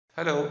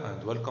Hello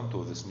and welcome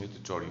to this new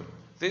tutorial.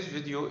 This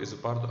video is a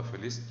part of a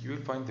list. You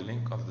will find the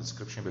link on the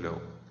description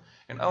below.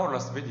 In our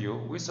last video,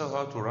 we saw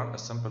how to run a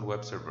simple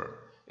web server.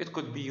 It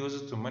could be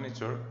used to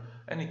monitor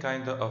any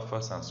kind of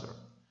a sensor.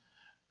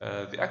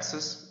 The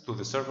access to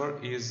the server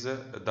is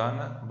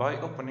done by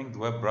opening the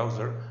web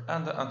browser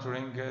and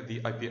entering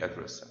the IP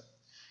address.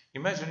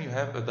 Imagine you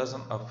have a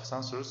dozen of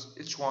sensors,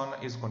 each one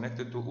is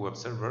connected to a web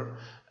server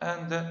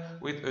and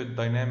with a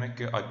dynamic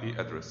IP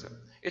address.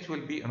 It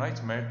will be a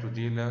nightmare to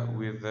deal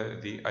with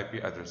the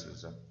IP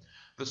addresses.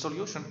 The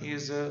solution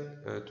is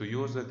to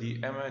use the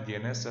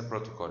mDNS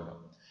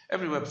protocol.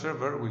 Every web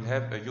server will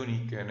have a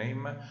unique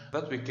name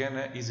that we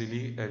can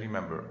easily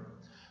remember.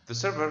 The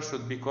server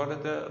should be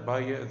called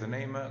by the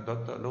name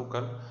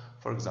 .local,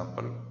 for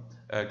example,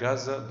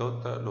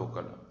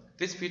 gas.local.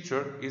 This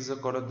feature is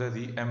called the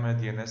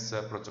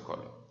mDNS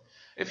protocol.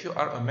 If you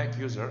are a Mac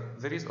user,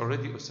 there is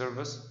already a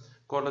service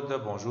called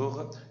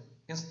Bonjour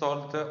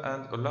installed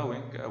and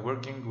allowing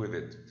working with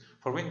it.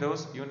 For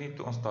Windows, you need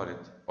to install it,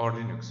 or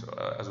Linux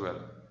as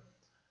well.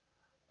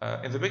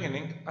 In the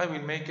beginning, I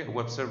will make a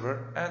web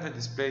server and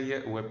display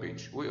a web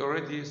page. We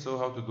already saw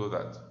how to do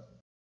that.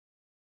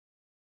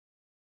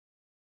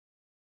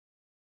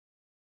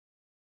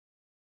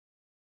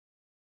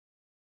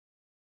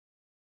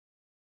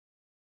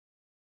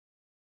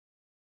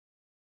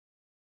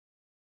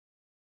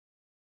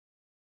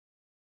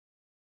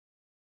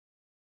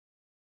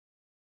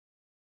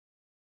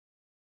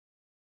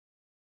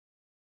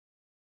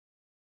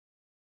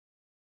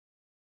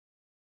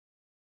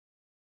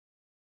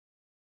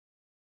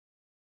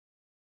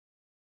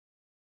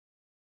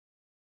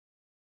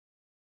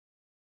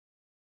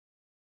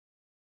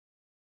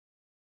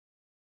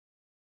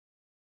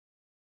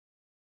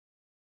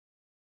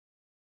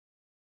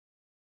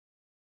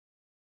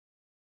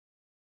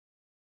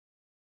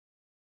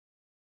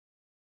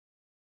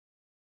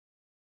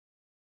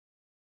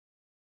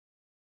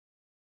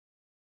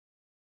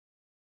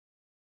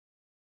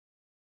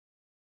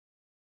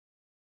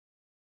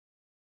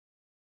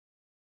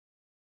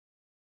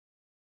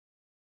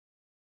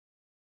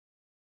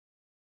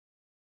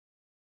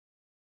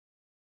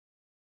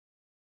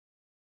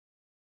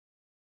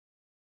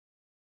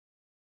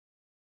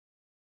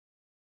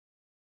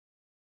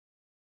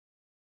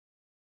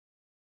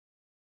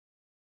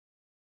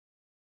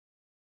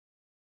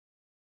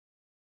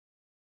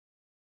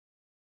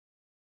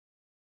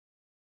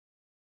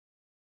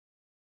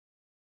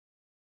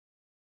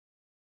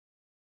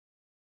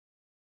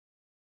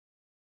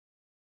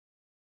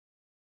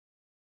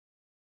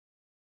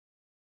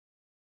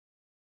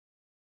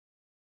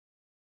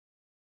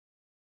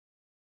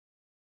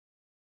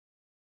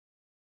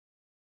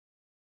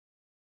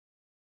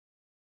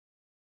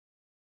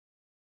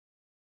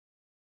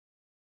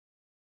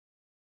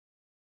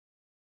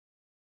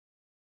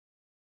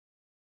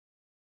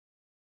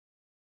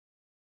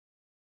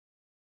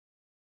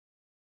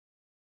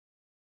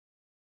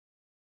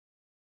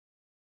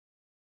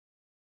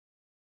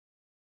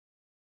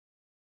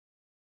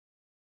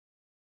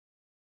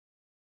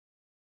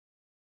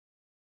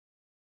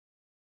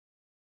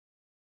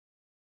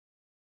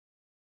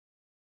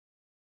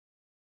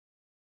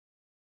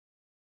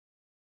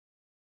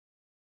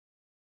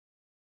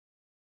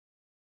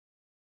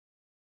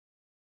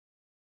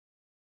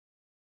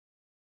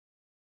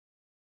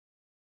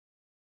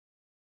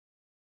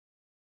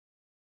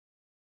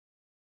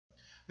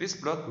 This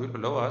block will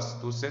allow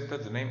us to set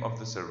the name of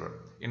the server.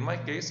 In my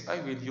case, I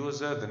will use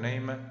the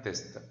name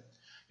test.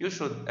 You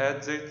should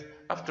add it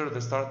after the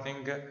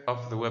starting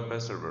of the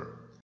web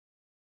server.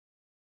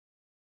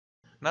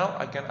 Now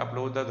I can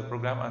upload the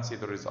program and see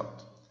the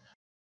result.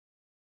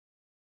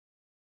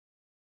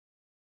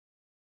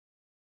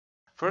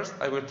 First,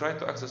 I will try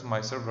to access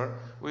my server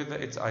with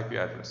its IP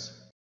address.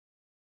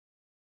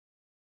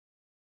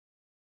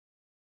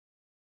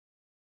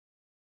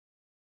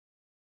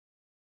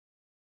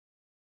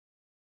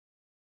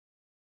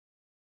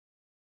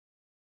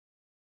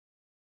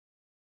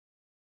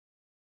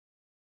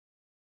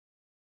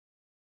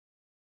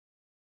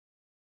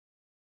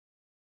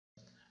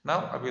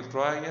 Now I will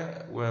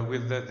try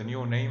with the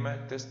new name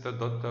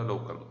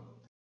test.local.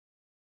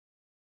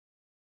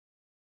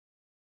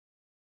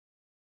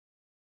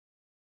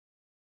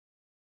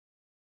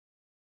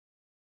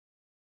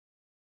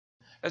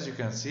 As you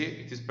can see,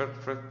 it is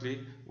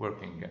perfectly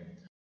working.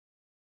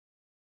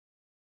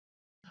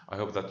 I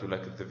hope that you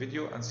liked the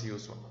video and see you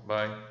soon.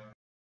 Bye.